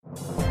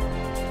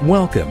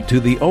Welcome to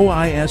the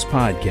OIS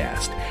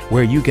Podcast,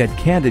 where you get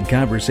candid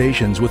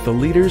conversations with the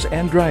leaders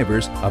and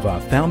drivers of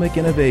ophthalmic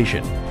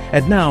innovation.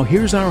 And now,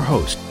 here's our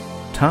host,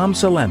 Tom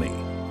Salemi.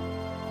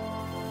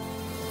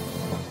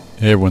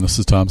 Hey everyone, this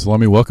is Tom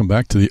Salemi. Welcome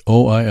back to the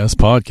OIS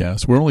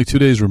Podcast. We're only 2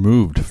 days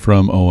removed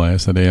from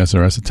OIS at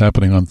ASRS. It's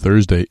happening on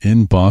Thursday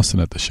in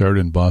Boston at the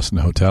Sheraton Boston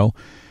Hotel.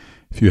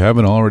 If you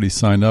haven't already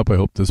signed up, I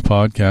hope this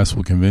podcast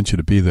will convince you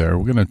to be there.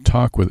 We're going to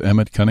talk with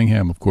Emmett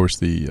Cunningham, of course,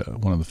 the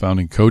one of the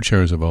founding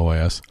co-chairs of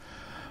OIS,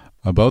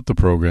 about the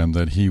program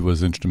that he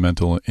was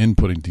instrumental in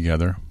putting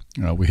together.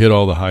 We hit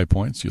all the high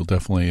points. You'll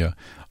definitely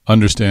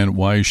understand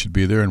why you should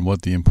be there and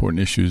what the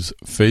important issues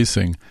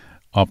facing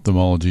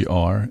ophthalmology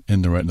are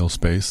in the retinal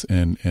space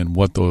and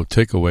what the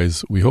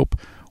takeaways we hope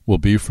will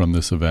be from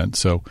this event.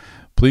 So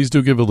please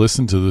do give a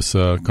listen to this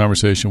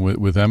conversation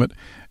with Emmett.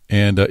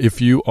 And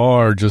if you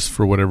are, just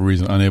for whatever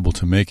reason, unable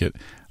to make it,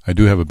 I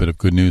do have a bit of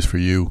good news for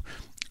you.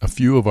 A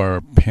few of our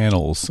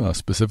panels,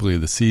 specifically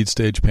the Seed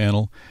Stage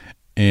panel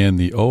and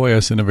the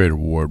OIS Innovator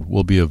Award,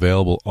 will be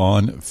available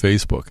on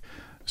Facebook.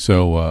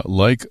 So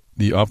like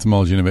the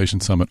Ophthalmology Innovation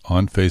Summit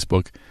on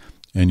Facebook,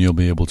 and you'll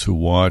be able to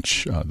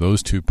watch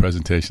those two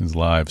presentations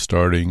live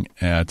starting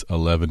at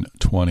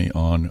 11:20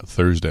 on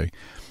Thursday.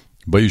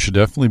 But you should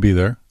definitely be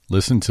there.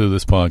 Listen to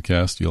this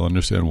podcast. You'll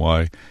understand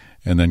why.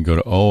 And then go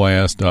to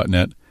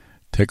OIS.net.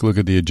 Take a look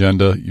at the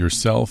agenda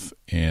yourself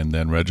and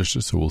then register,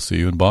 so we'll see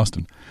you in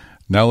Boston.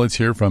 Now let's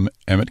hear from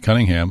Emmett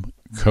Cunningham,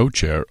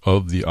 co-chair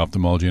of the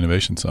Ophthalmology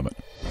Innovation Summit.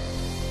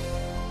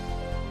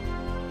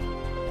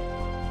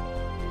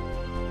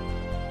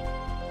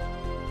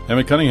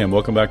 Emmett Cunningham,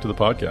 welcome back to the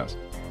podcast.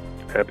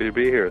 Happy to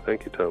be here.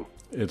 Thank you, Tom.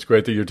 It's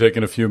great that you're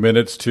taking a few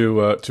minutes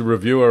to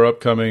review our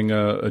upcoming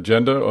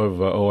agenda of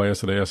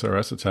OIS at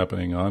ASRS. It's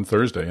happening on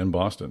Thursday in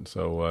Boston,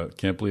 so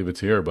can't believe it's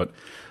here. But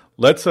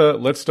let's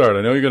start.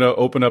 I know you're going to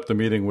open up the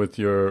meeting with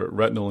your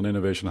retinal and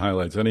innovation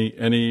highlights. Any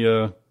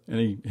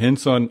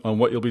hints on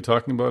what you'll be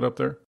talking about up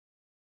there?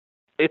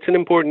 It's an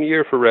important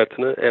year for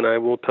retina, and I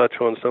will touch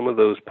on some of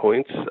those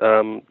points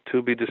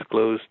to be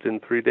disclosed in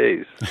 3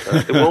 days.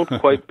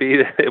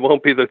 It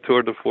won't be the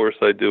tour de force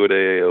I do at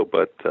AAO,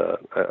 but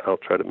I'll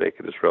try to make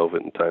it as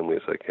relevant and timely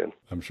as I can.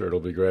 I'm sure it'll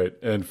be great.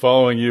 And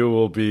following you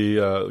will be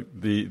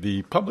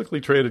the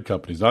publicly traded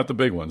companies, not the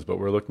big ones, but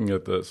we're looking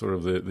at the sort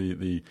of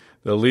the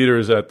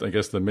leaders at, I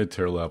guess, the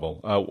mid-tier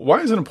level. Why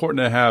is it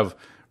important to have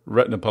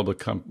retinal public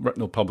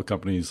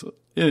companies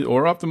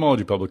or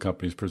ophthalmology public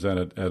companies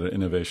presented at an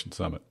innovation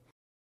summit?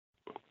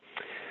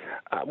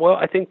 Well,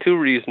 I think two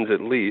reasons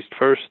at least.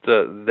 First,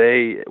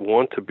 they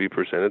want to be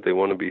presented. They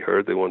want to be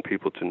heard. They want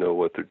people to know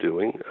what they're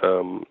doing.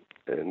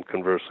 And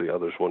conversely,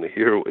 others want to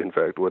hear, in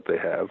fact, what they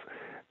have.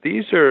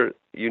 These are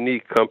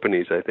unique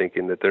companies, I think,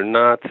 in that they're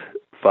not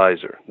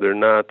Pfizer. They're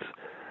not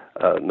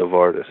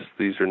Novartis.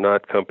 These are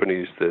not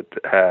companies that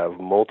have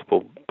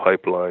multiple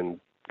pipeline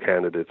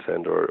candidates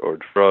and or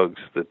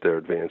drugs that they're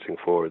advancing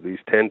forward. These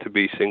tend to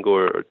be single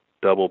or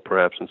double,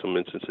 perhaps in some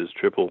instances,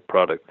 triple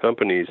product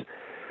companies,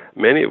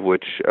 many of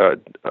which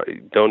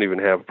don't even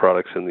have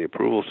products in the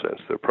approval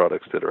sense. They're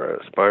products that are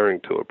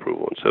aspiring to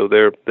approval, and so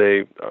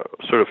they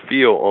sort of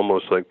feel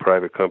almost like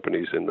private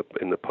companies in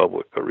the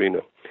public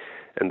arena,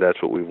 and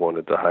that's what we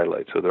wanted to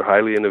highlight. So they're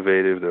highly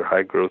innovative, they're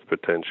high growth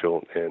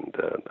potential, and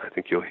I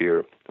think you'll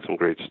hear some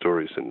great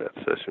stories in that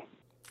session.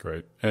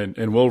 Great.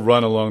 And we'll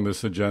run along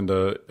this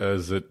agenda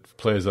as it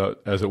plays out,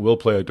 as it will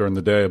play out during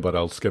the day, but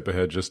I'll skip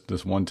ahead just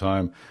this one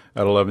time.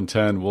 At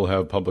 11:10, we'll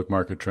have public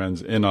market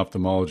trends in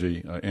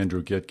ophthalmology.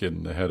 Andrew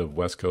Gitkin, the head of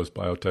West Coast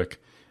Biotech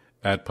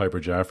at Piper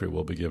Jaffray,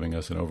 will be giving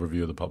us an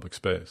overview of the public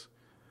space.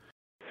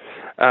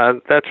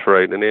 That's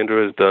right. And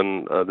Andrew has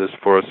done this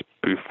for us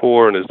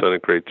before and has done a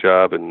great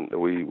job. And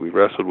we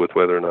wrestled with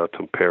whether or not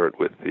to pair it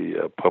with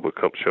the public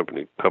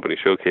company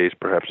showcase.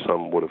 Perhaps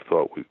some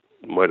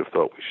might have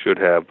thought we should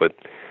have, but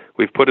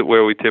we've put it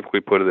where we typically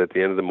put it at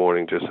the end of the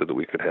morning, just so that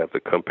we could have the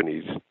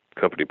company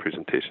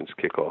presentations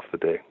kick off the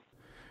day.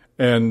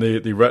 And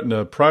the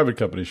Retina Private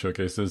Company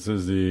Showcase, this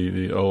is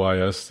the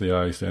OIS, the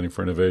I standing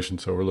for innovation,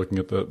 so we're looking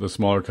at the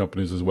smaller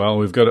companies as well.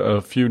 We've got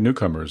a few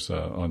newcomers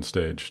on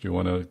stage. Do you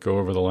want to go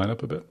over the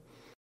lineup a bit?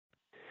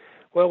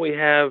 Well, we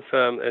have,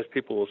 as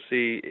people will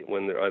see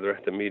when they're either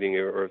at the meeting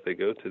or if they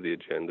go to the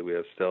agenda, we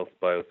have Stealth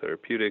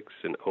Biotherapeutics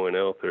and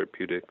ONL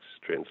Therapeutics,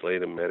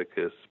 Translatum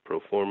Medicus,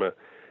 Proforma,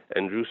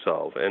 and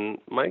DrewSolve. And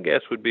my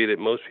guess would be that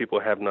most people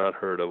have not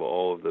heard of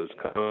all of those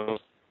companies.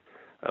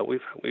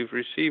 We've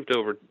received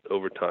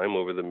over time,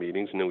 over the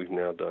meetings, and we've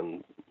now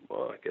done,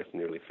 I guess,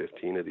 nearly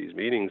 15 of these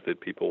meetings,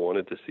 that people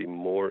wanted to see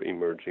more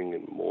emerging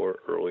and more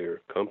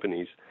earlier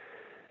companies.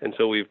 And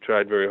so we've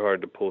tried very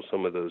hard to pull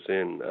some of those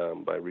in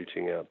by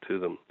reaching out to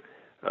them.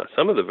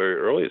 Some of the very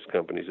earliest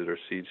companies that are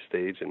seed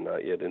stage and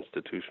not yet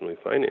institutionally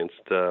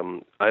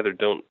financed either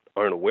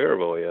aren't aware of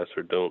OIS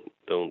or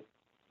don't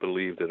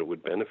believe that it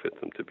would benefit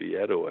them to be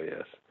at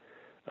OIS.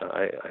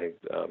 I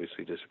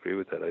obviously disagree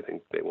with that. I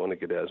think they want to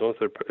get out. As long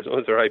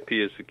as their IP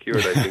is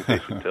secured, I think they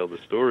should tell the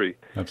story.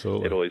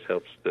 Absolutely. It always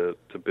helps to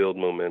build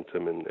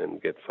momentum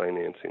and get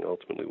financing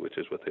ultimately, which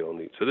is what they all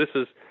need. So this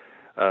is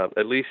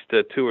At least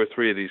 2 or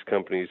 3 of these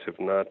companies have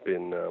not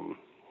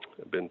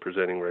been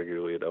presenting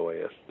regularly at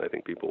OIS. I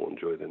think people will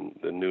enjoy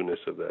the newness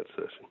of that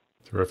session.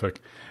 Terrific.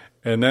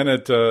 And then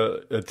at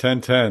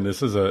 10:10,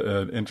 this is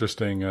an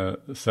interesting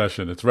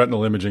session. It's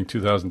Retinal Imaging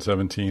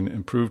 2017,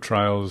 Improved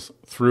Trials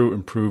Through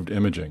Improved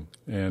Imaging.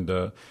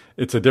 And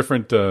it's a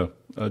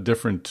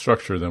different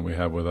structure than we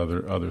have with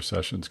other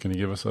sessions. Can you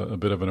give us a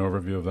bit of an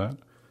overview of that?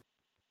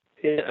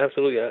 Yeah,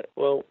 absolutely.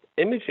 Well,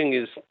 imaging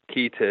is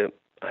key to,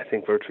 I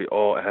think, virtually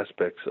all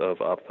aspects of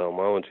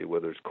ophthalmology,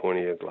 whether it's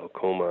cornea,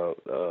 glaucoma,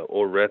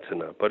 or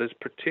retina, but it's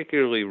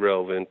particularly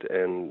relevant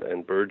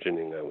and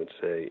burgeoning, I would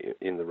say,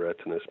 in the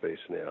retina space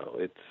now.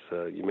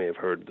 It's you may have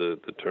heard the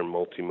term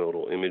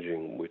multimodal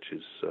imaging, which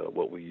is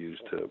what we use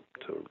to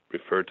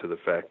refer to the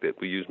fact that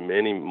we use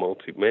many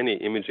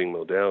imaging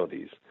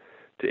modalities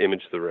to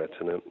image the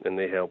retina, and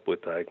they help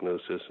with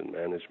diagnosis and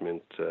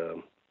management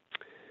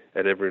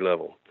at every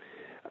level.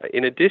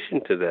 In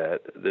addition to that,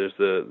 there's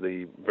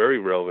the very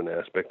relevant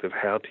aspect of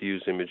how to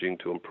use imaging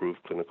to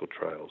improve clinical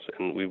trials.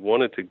 And we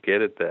wanted to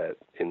get at that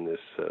in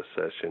this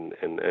session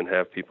and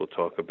have people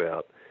talk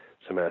about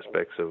some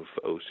aspects of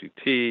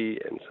OCT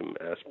and some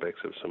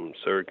aspects of some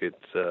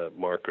surrogate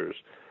markers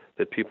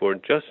that people are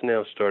just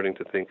now starting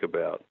to think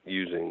about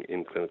using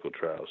in clinical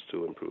trials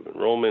to improve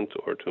enrollment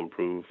or to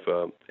improve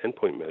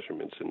endpoint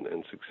measurements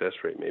and success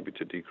rate, maybe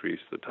to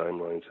decrease the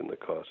timelines and the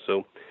costs.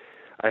 So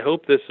I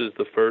hope this is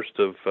the first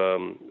of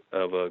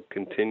a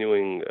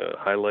continuing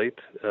highlight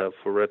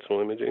for retinal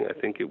imaging. I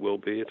think it will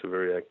be. It's a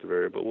very active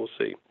area, but we'll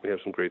see. We have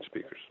some great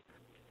speakers.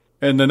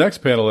 And the next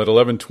panel at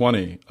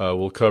 11:20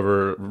 will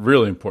cover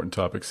really important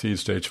topics, seed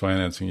stage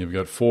financing. You've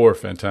got 4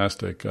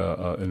 fantastic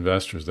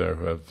investors there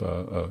who have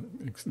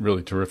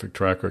really terrific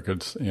track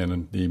records,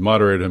 and the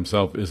moderator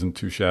himself isn't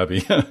too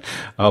shabby,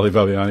 Ali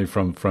Babiani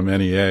from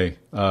NEA.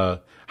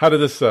 How did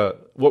this?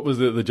 What was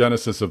the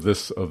genesis of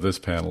this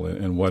panel,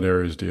 and what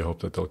areas do you hope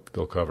that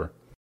they'll cover?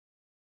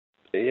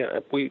 Yeah,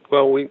 we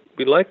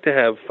like to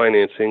have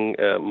financing,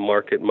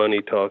 market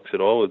money talks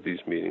at all of these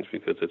meetings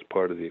because it's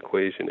part of the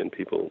equation, and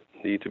people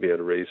need to be able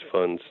to raise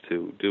funds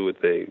to do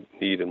what they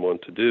need and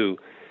want to do.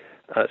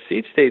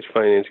 Seed stage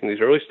financing,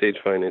 these early stage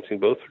financing,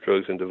 both for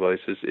drugs and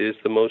devices, is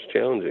the most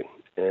challenging,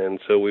 and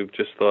so we've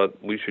just thought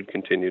we should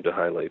continue to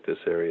highlight this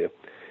area,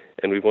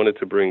 and we wanted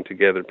to bring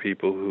together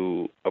people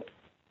who are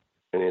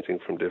financing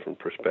from different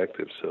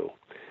perspectives. So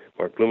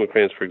Mark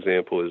Blumenkrantz, for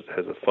example,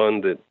 has a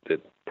fund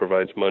that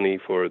provides money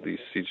for these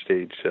seed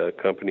stage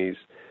companies,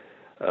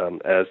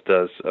 as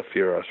does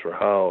Firas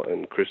Rahal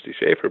and Christy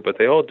Schaefer, but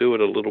they all do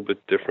it a little bit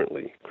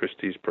differently.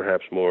 Christy's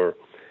perhaps more,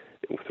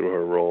 through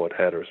her role at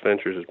Hatteras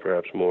Ventures, is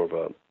perhaps more of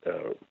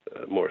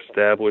a more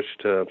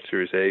established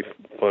Series A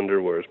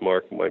funder, whereas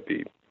Mark might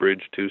be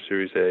bridge to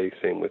Series A,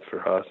 same with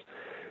Firas.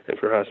 And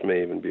Firas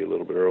may even be a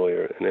little bit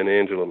earlier. And then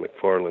Angela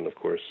McFarland, of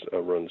course,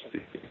 runs the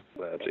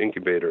Labs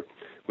Incubator,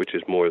 which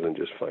is more than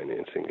just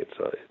financing. It's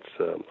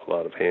a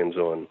lot of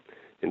hands-on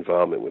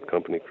involvement with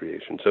company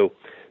creation. So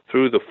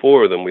through the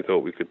 4 of them, we thought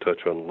we could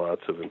touch on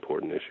lots of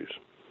important issues.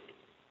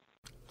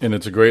 And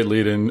it's a great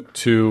lead-in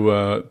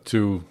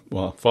to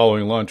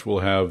following lunch, we'll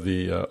have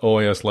the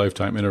OIS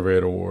Lifetime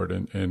Innovator Award,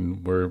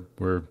 and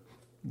we're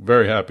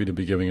very happy to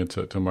be giving it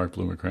to Mark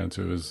Blumenkrantz,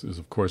 who is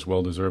of course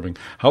well-deserving.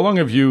 How long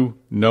have you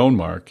known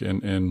Mark,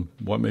 and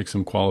what makes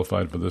him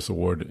qualified for this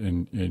award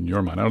in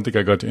your mind? I don't think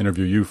I got to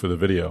interview you for the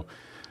video.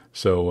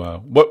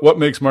 So what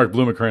makes Mark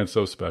Blumenkrantz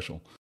so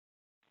special?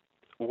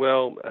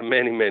 Well,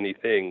 many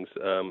things.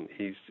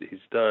 He's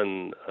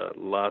done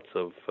lots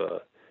of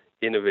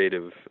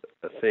innovative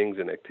things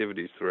and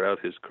activities throughout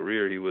his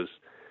career. He was,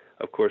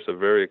 of course, a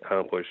very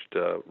accomplished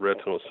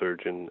retinal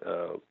surgeon,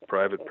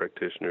 private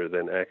practitioner,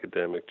 then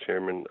academic,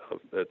 chairman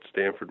at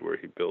Stanford, where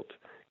he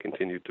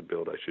continued to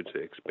build,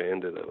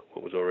 expanded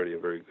what was already a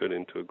very good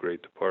into a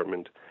great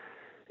department.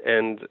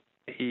 And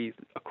he,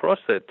 across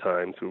that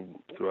time,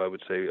 through I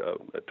would say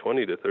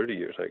 20 to 30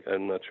 years,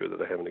 I'm not sure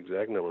that I have an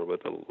exact number,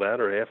 but the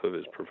latter half of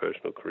his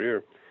professional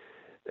career,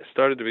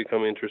 started to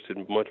become interested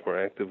much more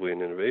actively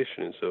in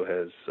innovation, and so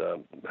has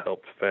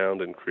helped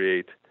found and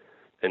create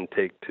and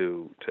take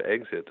to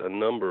exit a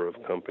number of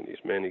companies,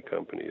 many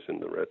companies in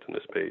the retina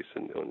space,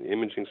 and on the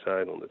imaging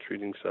side, on the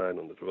treating side,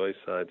 on the device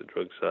side, the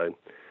drug side.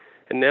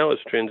 And now is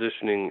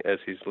transitioning, as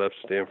he's left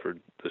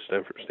the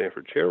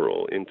Stanford chair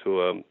role,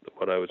 into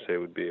what I would say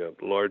would be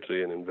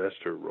largely an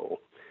investor role.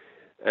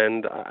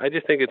 And I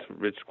just think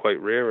it's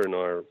quite rare in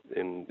our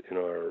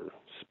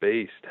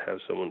space to have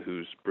someone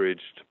who's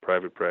bridged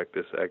private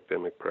practice,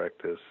 academic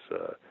practice,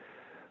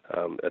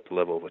 at the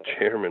level of a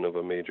chairman of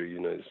a major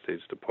United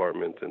States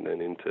department, and then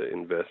into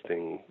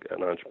investing,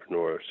 an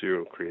entrepreneur,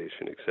 serial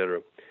creation, et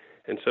cetera.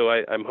 And so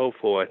I'm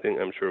hopeful.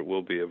 I'm sure it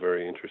will be a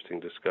very interesting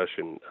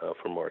discussion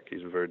for Mark.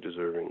 He's a very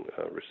deserving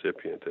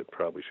recipient that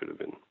probably should have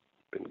been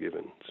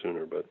given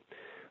sooner. But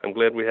I'm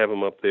glad we have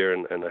him up there,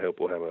 and I hope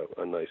we'll have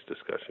a nice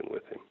discussion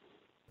with him.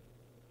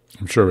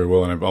 I'm sure we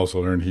will, and I've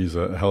also learned he's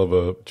a hell of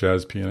a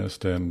jazz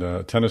pianist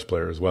and tennis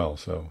player as well,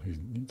 so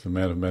he's a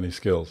man of many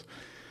skills.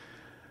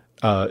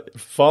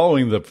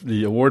 Following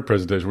the award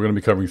presentation, we're going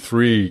to be covering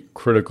three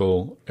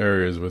critical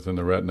areas within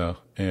the retina,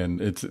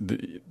 and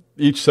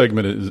each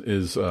segment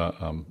is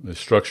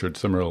structured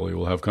similarly.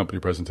 We'll have company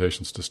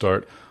presentations to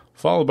start,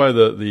 followed by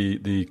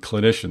the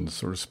clinicians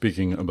sort of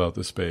speaking about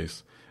the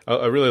space.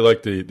 I really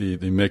like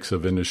the mix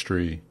of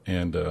industry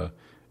and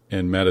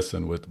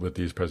medicine with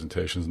these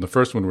presentations. And the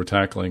first one we're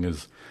tackling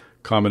is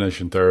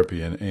combination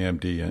therapy in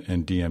AMD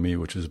and DME,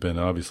 which has been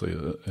obviously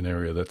an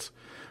area that's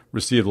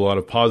received a lot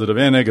of positive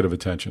and negative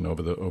attention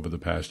over the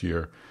past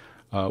year.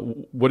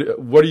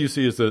 What do you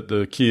see as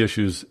the key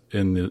issues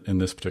in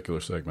this particular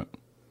segment?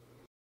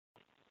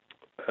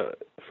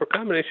 For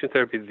combination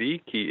therapy, the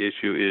key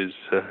issue is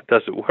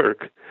does it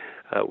work?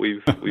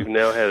 We've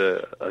now had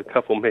a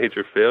couple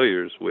major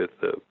failures with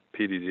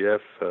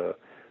PDGF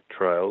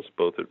trials,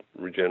 both at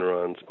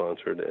Regeneron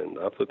sponsored and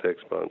Oplotec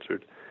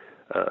sponsored.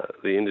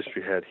 The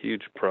industry had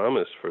huge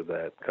promise for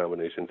that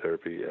combination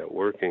therapy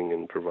working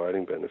and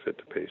providing benefit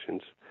to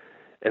patients.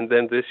 And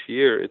then this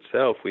year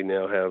itself, we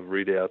now have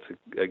readouts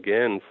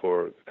again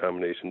for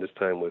combination, this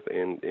time with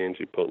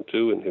angiopoietin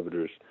 2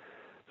 inhibitors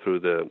through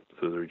the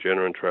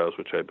Regeneron trials,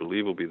 which I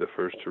believe will be the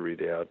first to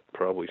read out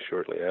probably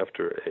shortly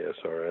after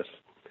ASRS,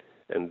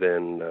 and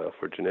then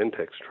for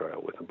Genentech's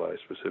trial with a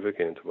bispecific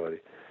antibody.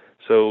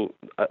 So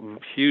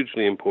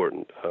hugely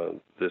important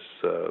this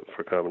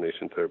for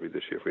combination therapy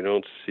this year. If we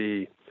don't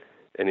see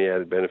any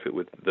added benefit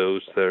with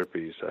those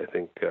therapies, I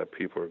think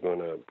people are going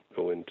to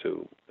go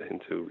into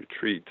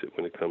retreat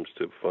when it comes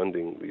to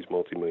funding these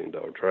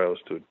multi-million-dollar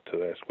trials to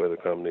ask whether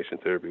combination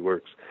therapy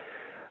works.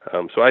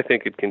 So I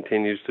think it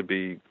continues to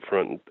be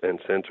front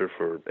and center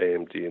for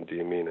AMD and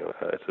DME now.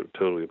 It's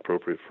totally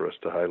appropriate for us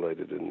to highlight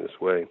it in this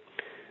way.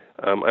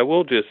 I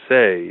will just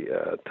say,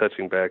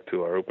 touching back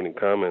to our opening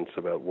comments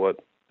about what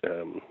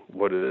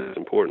is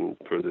important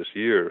for this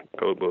year,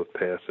 both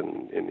past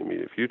and in the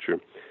immediate future.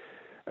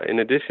 In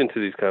addition to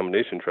these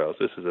combination trials,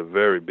 this is a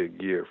very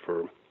big year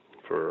for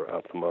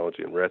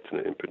ophthalmology and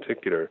retina in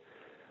particular.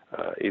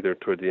 Either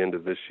toward the end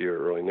of this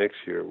year or early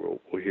next year, we'll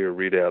hear a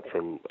readout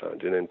from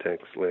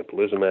Genentech's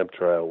lampalizumab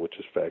trial, which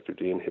is factor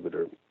D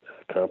inhibitor,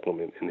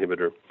 complement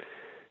inhibitor,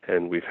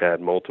 and we've had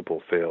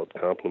multiple failed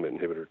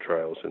complement inhibitor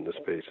trials in this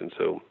space. And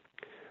so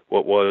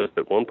what was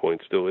at one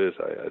point still is,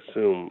 I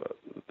assume,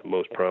 the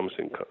most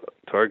promising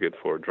target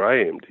for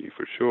dry AMD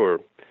for sure.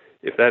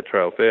 If that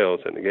trial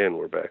fails, and again,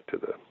 we're back to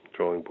the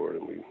drawing board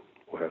and we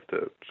will have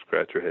to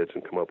scratch our heads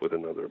and come up with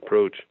another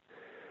approach.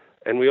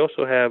 And we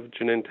also have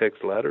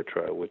Genentech's LADDER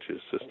trial, which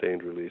is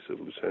sustained release of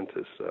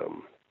Lucentis, a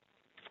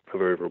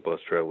very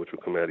robust trial which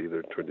will come out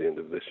either toward the end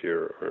of this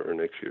year or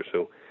next year.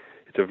 So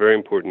it's a very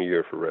important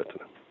year for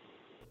retina.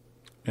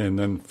 And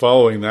then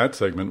following that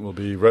segment will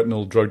be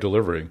retinal drug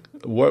delivery.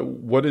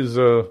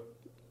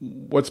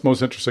 What's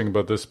most interesting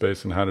about this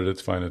space, and how did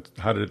it find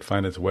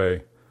its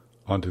way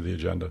onto the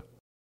agenda?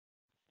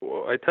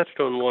 Well, I touched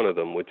on one of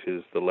them, which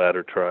is the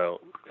LADDER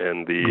trial,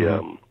 and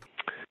the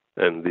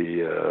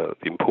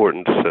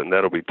importance, and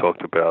that'll be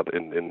talked about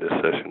in this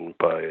session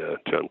by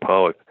John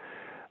Pollock.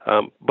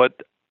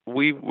 But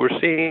we're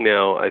seeing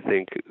now, I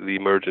think, the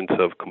emergence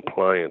of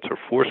compliance or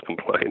forced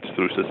compliance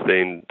through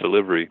sustained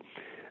delivery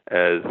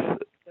as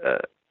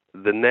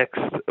the next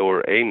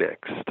or a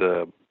next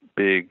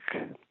big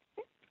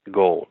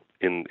goal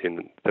in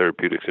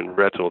therapeutics, in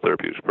retinal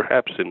therapeutics,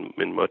 perhaps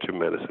in much of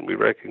medicine. We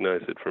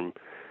recognize that from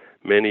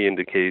many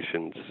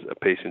indications,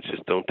 patients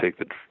just don't take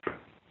the drug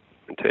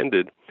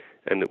intended,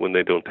 and that when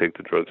they don't take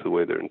the drugs the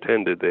way they're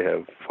intended, they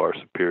have far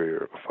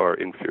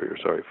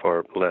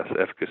less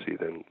efficacy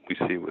than we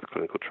see with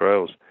clinical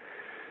trials.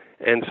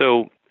 And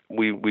so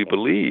we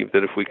believe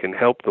that if we can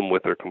help them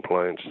with their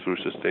compliance through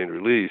sustained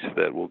release,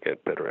 that we'll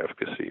get better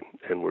efficacy.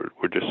 And we're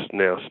just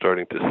now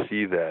starting to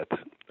see that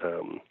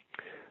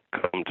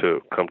come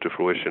to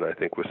fruition, I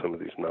think, with some of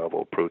these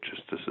novel approaches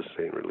to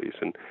sustained release.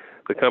 And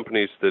the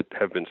companies that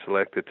have been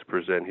selected to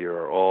present here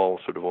are all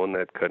sort of on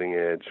that cutting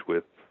edge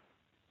with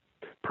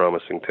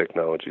promising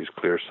technologies: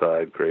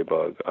 Clearside,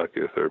 Graybug,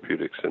 Ocular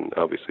Therapeutics, and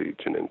obviously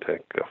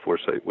Genentech,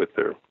 Foresight with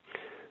their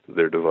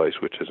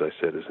device, which, as I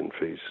said, is in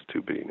phase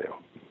 2B now.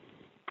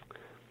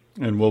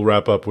 And we'll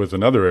wrap up with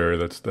another area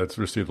that's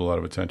received a lot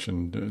of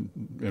attention,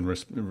 and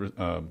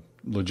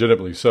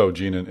legitimately so,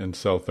 gene and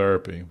cell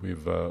therapy.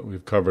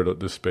 We've covered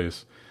this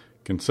space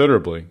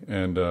considerably,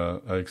 and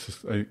I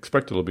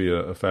expect it'll be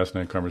a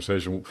fascinating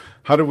conversation.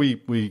 How do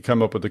we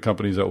come up with the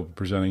companies that will be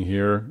presenting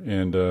here,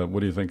 and what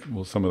do you think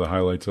some of the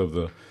highlights of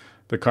the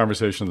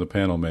conversation of the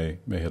panel may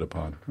hit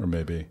upon, or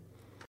may be?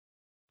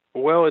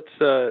 Well, it's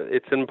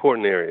an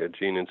important area,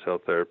 gene and cell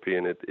therapy,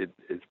 and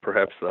it's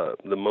perhaps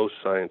the most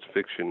science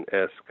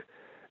fiction-esque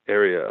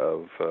area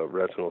of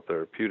retinal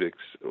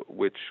therapeutics,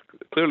 which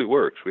clearly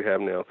works. We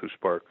have now through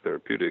Spark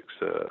Therapeutics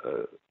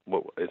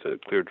what is a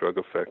clear drug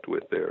effect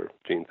with their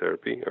gene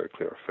therapy, or a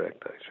clear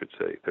effect, I should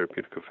say,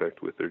 therapeutic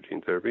effect with their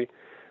gene therapy,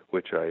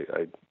 which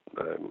I'm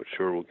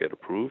sure will get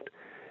approved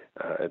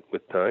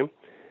with time.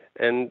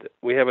 And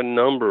we have a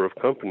number of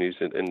companies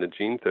in the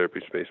gene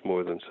therapy space,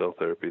 more than cell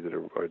therapy, that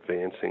are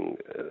advancing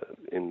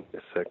in a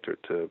sector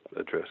to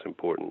address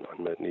important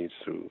unmet needs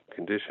through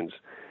conditions.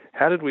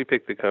 How did we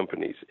pick the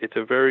companies? It's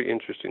a very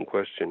interesting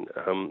question.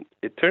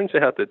 It turns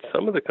out that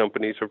some of the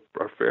companies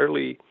are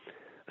fairly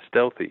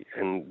stealthy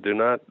and do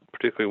not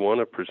particularly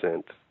want to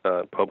present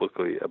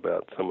publicly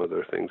about some of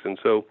their things. And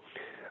so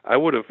I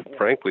would have,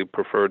 frankly,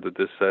 preferred that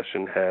this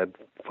session had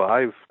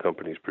 5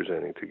 companies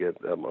presenting to get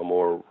a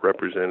more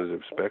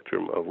representative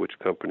spectrum of which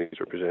companies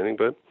are presenting.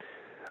 But,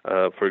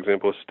 for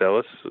example,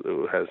 Astellas,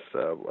 who has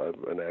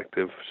an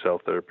active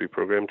cell therapy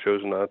program,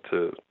 chose not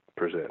to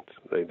present.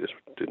 They just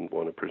didn't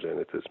want to present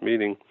at this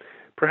meeting.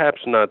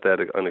 Perhaps not that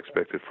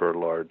unexpected for a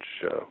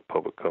large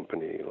public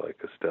company like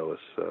Astellas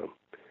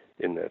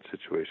in that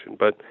situation.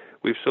 But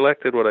we've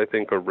selected what I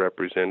think are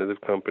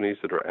representative companies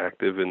that are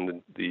active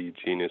in the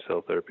gene and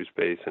cell therapy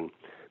space, and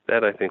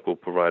that I think will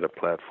provide a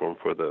platform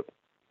for the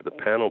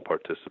panel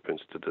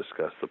participants to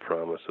discuss the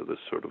promise of this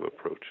sort of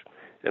approach.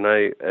 And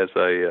as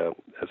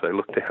I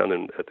look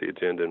down at the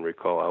agenda and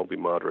recall, I'll be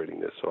moderating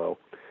this, so I'll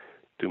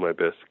do my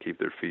best to keep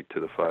their feet to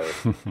the fire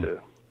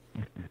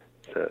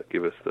to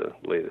give us the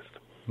latest.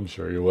 I'm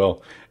sure you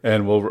will.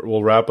 And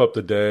we'll wrap up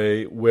the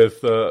day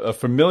with a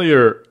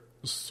familiar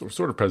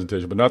sort of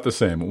presentation, but not the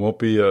same. It won't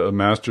be a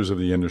Masters of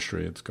the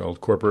Industry. It's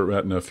called Corporate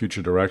Retina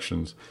Future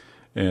Directions.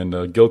 And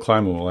Gil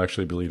Kleinman will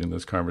actually be leading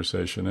this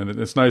conversation. And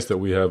it's nice that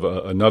we have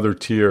another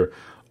tier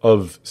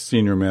of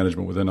senior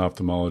management within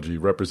ophthalmology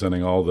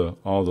representing all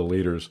the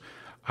leaders.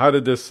 How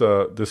did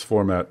this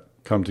format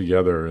come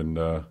together, and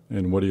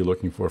what are you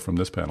looking for from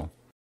this panel?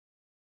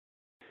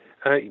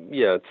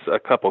 Yeah, it's a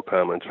couple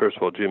comments. First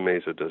of all, Jim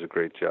Mazur does a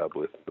great job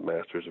with the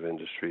Masters of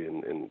Industry,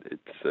 and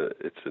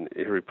it's an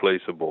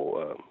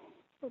irreplaceable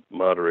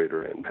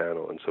moderator and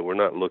panel. And so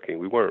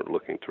we weren't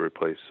looking to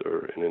replace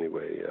or in any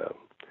way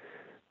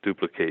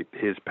duplicate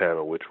his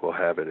panel, which we'll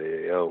have at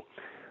AAO.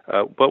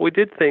 But we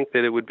did think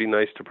that it would be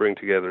nice to bring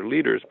together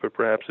leaders, but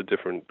perhaps a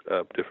different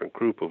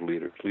group of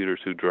leaders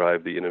who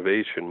drive the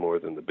innovation more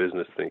than the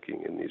business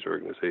thinking in these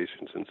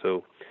organizations. And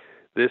so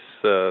this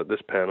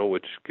panel,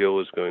 which Gil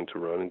is going to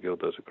run, and Gil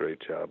does a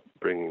great job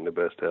bringing the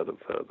best out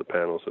of the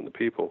panels and the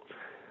people.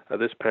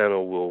 This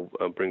panel will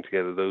bring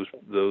together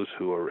those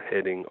who are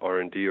heading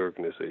R&D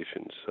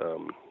organizations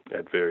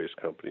at various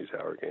companies,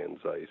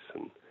 Allergan, Zeiss,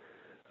 and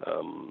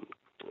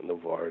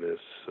Novartis,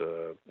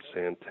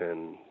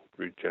 Santen,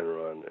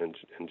 Regeneron, and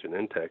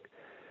Genentech,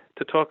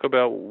 to talk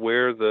about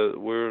where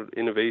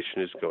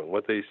innovation is going,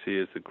 what they see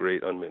as the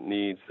great unmet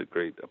needs, the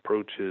great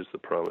approaches, the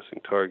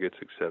promising targets,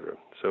 etc.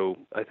 So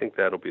I think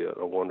that'll be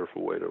a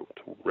wonderful way to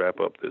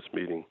wrap up this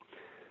meeting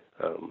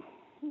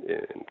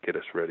and get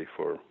us ready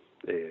for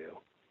AAO.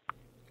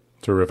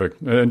 Terrific.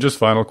 And just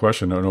final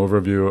question, an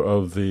overview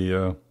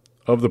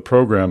of the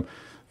program.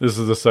 This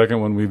is the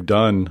second one we've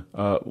done.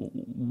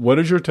 What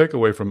is your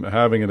takeaway from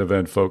having an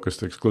event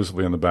focused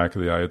exclusively on the back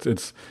of the eye?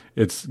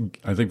 It's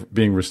I think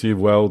being received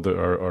well.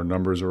 Our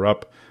numbers are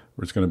up.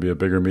 It's going to be a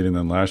bigger meeting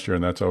than last year,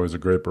 and that's always a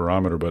great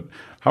barometer. But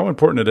how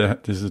important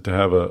is it to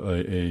have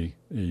a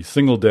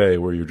single day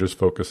where you're just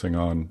focusing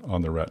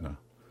on the retina?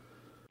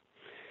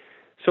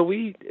 So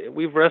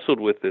we've wrestled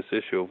with this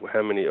issue of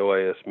how many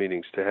OIS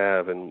meetings to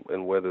have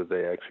and whether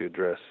they actually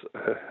address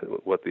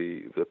what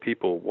the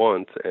people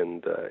want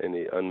and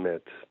any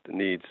unmet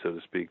needs, so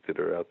to speak, that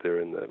are out there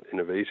in the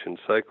innovation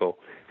cycle.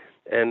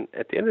 And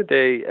at the end of the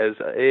day, as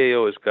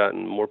AAO has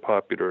gotten more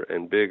popular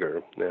and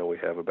bigger, now we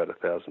have about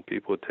 1,000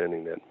 people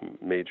attending that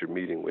major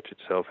meeting, which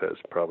itself has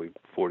probably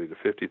 40 to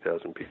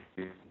 50,000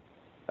 people.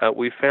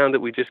 We found that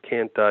we just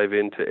can't dive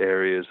into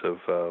areas of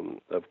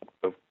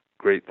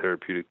great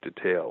therapeutic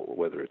detail,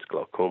 whether it's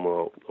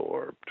glaucoma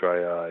or dry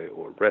eye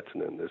or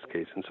retina in this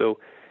case. And so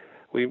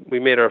we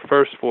made our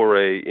first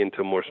foray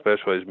into a more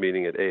specialized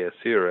meeting at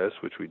ASCRS,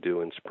 which we do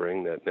in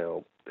spring, that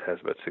now has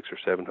about 600 or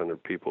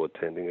 700 people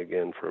attending,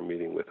 again for a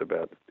meeting with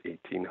about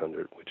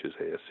 1,800, which is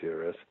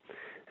ASCRS.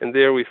 And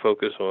there we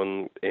focus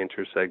on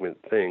anterior segment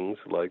things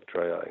like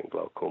dry eye and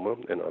glaucoma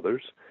and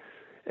others.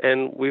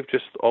 And we've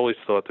just always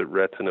thought that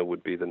retina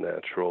would be the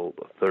natural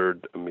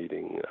third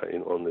meeting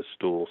on this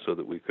stool so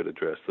that we could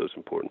address those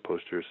important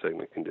posterior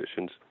segment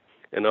conditions.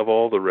 And of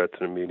all the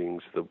retina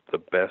meetings, the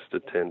best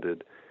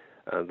attended,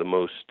 the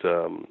most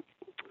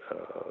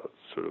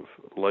sort of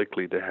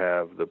likely to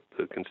have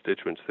the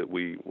constituents that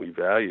we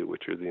value,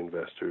 which are the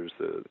investors,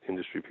 the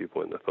industry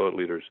people, and the thought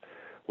leaders,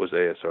 was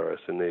ASRS.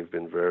 And they've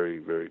been very,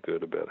 very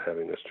good about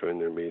having us join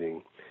their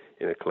meeting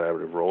in a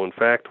collaborative role. In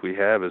fact, we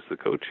have as the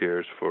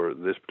co-chairs for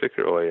this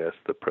particular OIS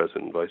the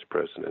president and vice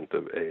president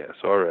of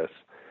ASRS,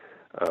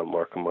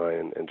 Mark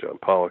Amayan and John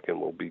Pollock, and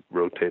we'll be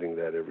rotating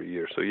that every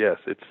year. So yes,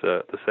 it's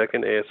the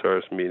second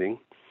ASRS meeting.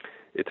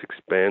 It's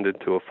expanded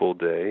to a full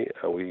day.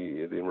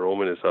 The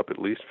enrollment is up at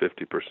least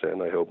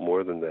 50%. I hope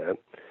more than that.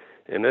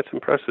 And that's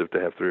impressive to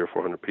have 300 or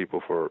 400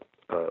 people for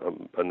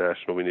a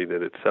national meeting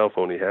that itself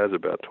only has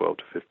about 12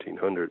 to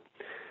 1,500.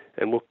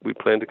 And we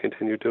plan to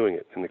continue doing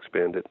it and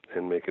expand it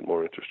and make it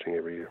more interesting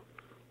every year.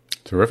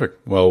 Terrific.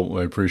 Well,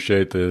 I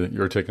appreciate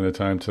you're taking the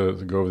time to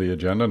go over the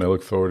agenda, and I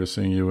look forward to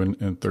seeing you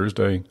on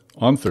Thursday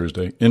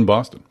in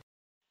Boston.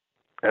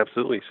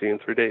 Absolutely. See you in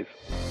 3 days.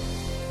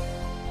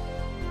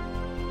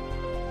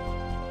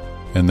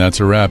 And that's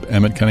a wrap.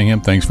 Emmett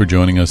Cunningham, thanks for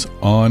joining us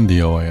on the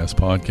OIS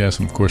podcast,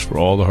 and of course for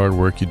all the hard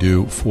work you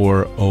do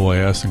for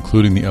OIS,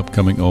 including the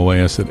upcoming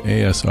OIS at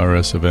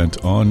ASRS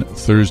event on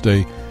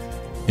Thursday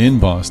in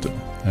Boston.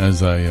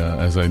 As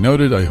I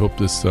noted, I hope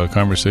this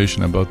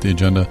conversation about the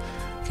agenda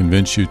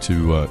convinced you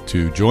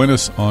to join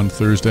us on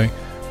Thursday.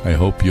 I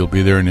hope you'll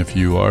be there, and if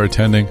you are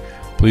attending,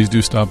 please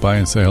do stop by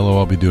and say hello.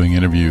 I'll be doing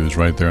interviews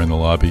right there in the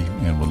lobby,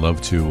 and would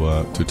love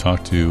to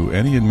talk to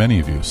any and many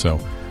of you. So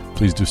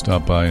please do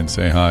stop by and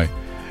say hi.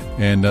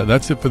 And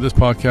that's it for this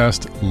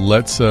podcast.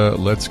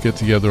 Let's get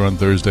together on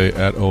Thursday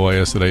at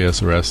OIS at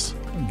ASRS.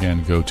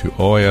 Again, go to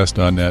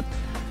OIS.net,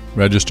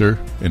 register,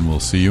 and we'll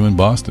see you in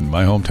Boston,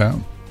 my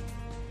hometown.